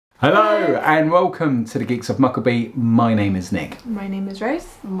Hello and welcome to the Geeks of Mucklebee. My name is Nick. My name is Rose.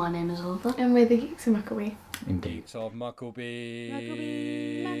 My name is Oliver. And we're the Geeks of Mucklebee. Indeed. Geeks of Mucklebee.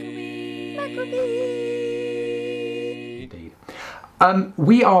 Indeed.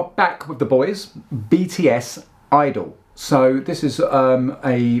 We are back with the boys, BTS Idol. So this is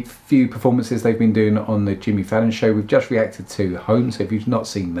a few performances they've been doing on the Jimmy Fallon show. We've just reacted to Home, so if you've not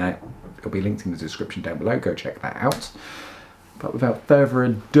seen that, it'll be linked in the description down below. Go check that out. But without further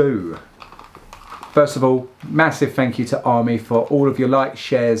ado, first of all, massive thank you to Army for all of your likes,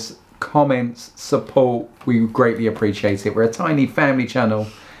 shares, comments, support. We greatly appreciate it. We're a tiny family channel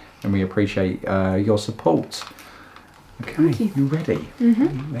and we appreciate your support. Okay, you ready? Mm-hmm.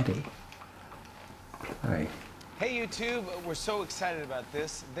 Are you ready? Play. Hey YouTube, we're so excited about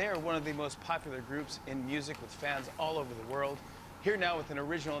this. They are one of the most popular groups in music with fans all over the world. Here now with an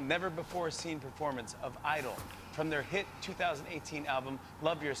original, never-before-seen performance of Idol from their hit 2018 album,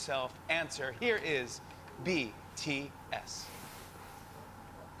 Love Yourself, Answer. Here is BTS.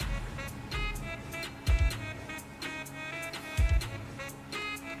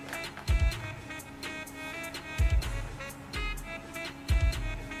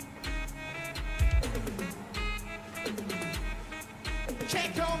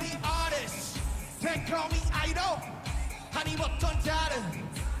 Can't call me artist, can't call me idol. 아니 어떤 다른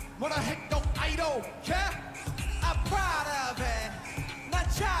뭐라 해도 idol. Yeah, I'm proud of it.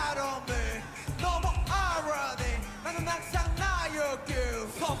 나처럼을 너무 알아내. 나는 항상 나였고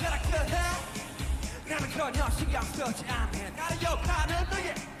손가락질 해. 나는 전혀 신경 쓰지 않네. 나를 욕하는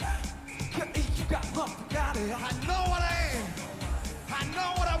너의 그 이유가 뭔지 알아. I know what I am, I know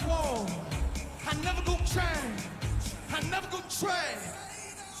what I want. I never go change, I never go trade.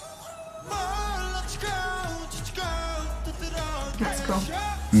 That's cool.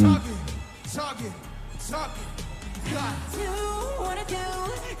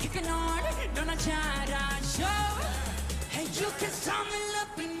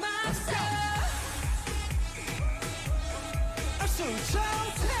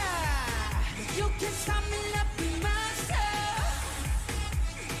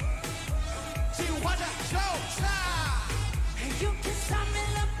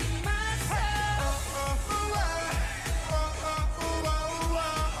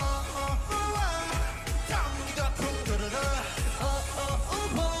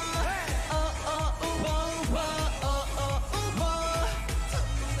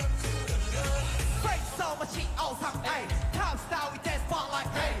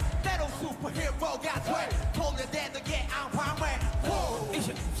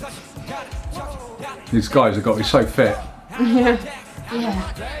 These guys have got to be so fit. Yeah.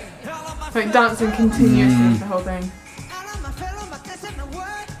 Yeah. Like dancing continuously the whole thing.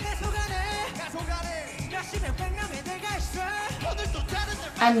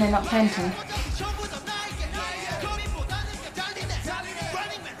 And they're not painting.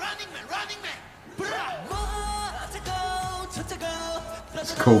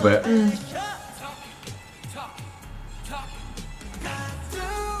 It's a cool bit.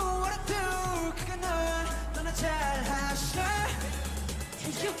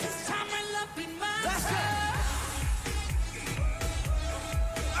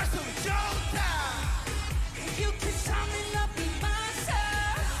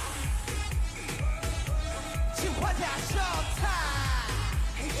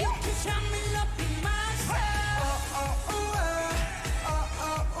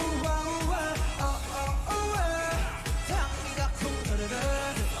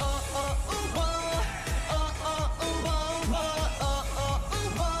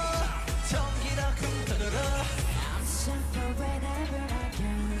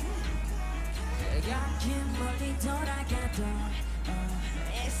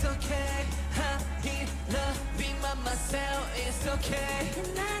 It's okay, I love me myself. It's okay.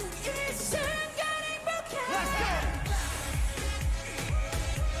 Let's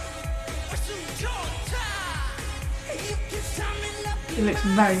It looks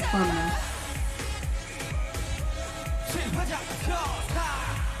very fun now.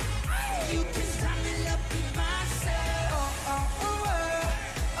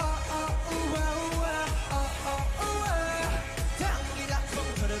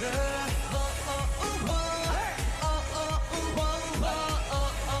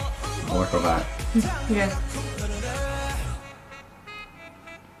 I like all that. Yeah.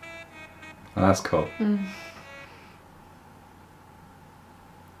 Oh, that's cool.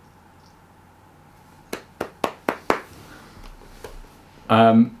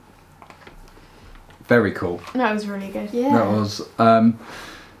 Very cool. That was really good. Yeah. That was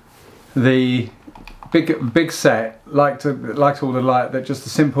the big set. Liked all the light. That just a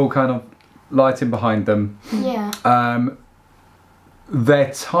simple kind of lighting behind them. Yeah.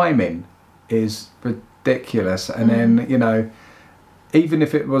 Their timing is ridiculous, and then you know, even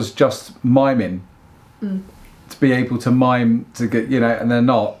if it was just miming, to be able to mime to get, you know, and they're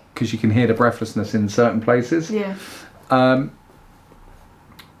not, because you can hear the breathlessness in certain places. Yeah.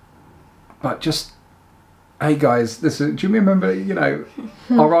 But just, hey guys, do you remember, you know,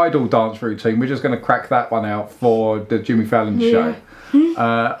 our Idol dance routine? We're just going to crack that one out for the Jimmy Fallon show.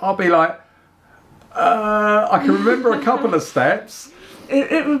 I'll be like, I can remember a couple of steps.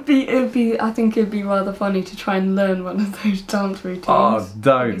 It would be. I think it'd be rather funny to try and learn one of those dance routines. Oh,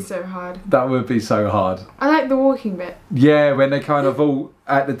 don't. It'd be so hard. That would be so hard. I like the walking bit. Yeah, when they kind of all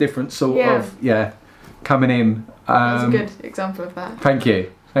at the different sort of, coming in. That's a good example of that. Thank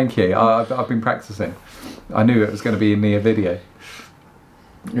you. Thank you. I've been practicing. I knew it was going to be in the video.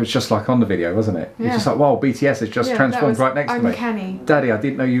 It was just like on the video, wasn't it? Yeah. It's just like, wow, BTS has just transformed right next to me. Uncanny. Daddy, I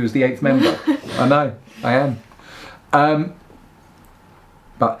didn't know you was the 8th member. I know, I am.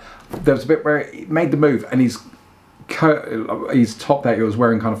 But there was a bit where he made the move and his top that he was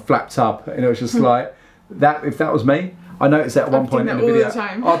wearing kind of flapped up, and it was just like that. If that was me, I noticed that at one point in the video.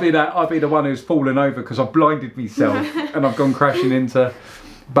 I'll be the one who's fallen over because I've blinded myself and I've gone crashing into.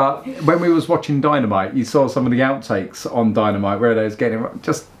 But when we was watching Dynamite, you saw some of the outtakes on Dynamite where they was getting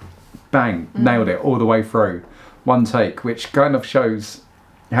just bang, nailed it all the way through, one take, which kind of shows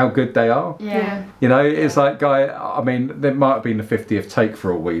how good they are. Yeah. You know, it's like, guy, I mean, there might have been the 50th take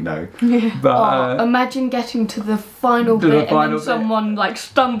for all we know. Yeah. But imagine getting to the final bit and then someone like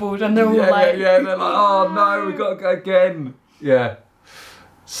stumbled and they're all like... Yeah, they're like, oh no, we've got to go again. Yeah.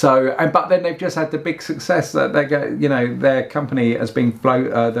 So, but then they've just had the big success that they get, you know, their company has been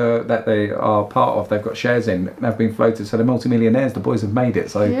that they are part of, they've got shares in, they've been floated, so they're multi-millionaires, the boys have made it,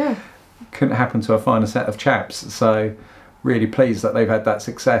 so couldn't happen to a finer set of chaps, so really pleased that they've had that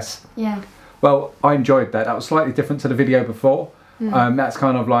success. Yeah. Well, I enjoyed that. That was slightly different to the video before. That's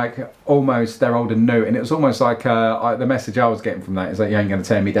kind of like almost they're old and new, and it was almost like the message I was getting from that is that you ain't going to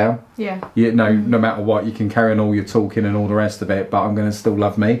tear me down. Yeah. You know, no matter what, you can carry on all your talking and all the rest of it, but I'm going to still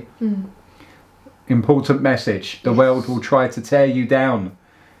love me. Important message. The world will try to tear you down.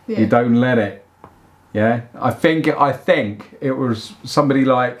 You don't let it. Yeah. I think it was somebody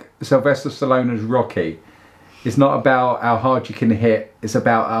like Sylvester Stallone's Rocky. It's not about how hard you can hit. It's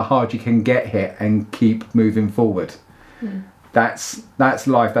about how hard you can get hit and keep moving forward. That's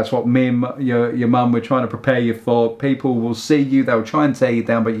life. That's what me and your mum were trying to prepare you for. People will see you, they'll try and tear you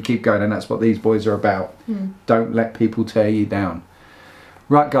down, but you keep going, and that's what these boys are about. Don't let people tear you down.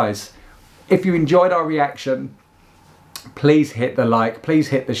 Right, guys, if you enjoyed our reaction, please hit the like, please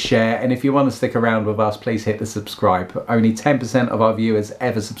hit the share, and if you want to stick around with us, please hit the subscribe. Only 10% of our viewers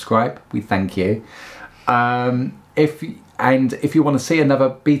ever subscribe. We thank you. If you want to see another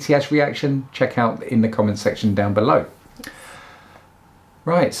BTS reaction, check out in the comment section down below.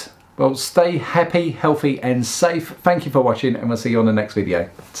 Right, well, stay happy, healthy and safe. Thank you for watching, and we'll see you on the next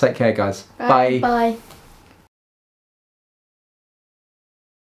video. Take care, guys. Bye. Bye.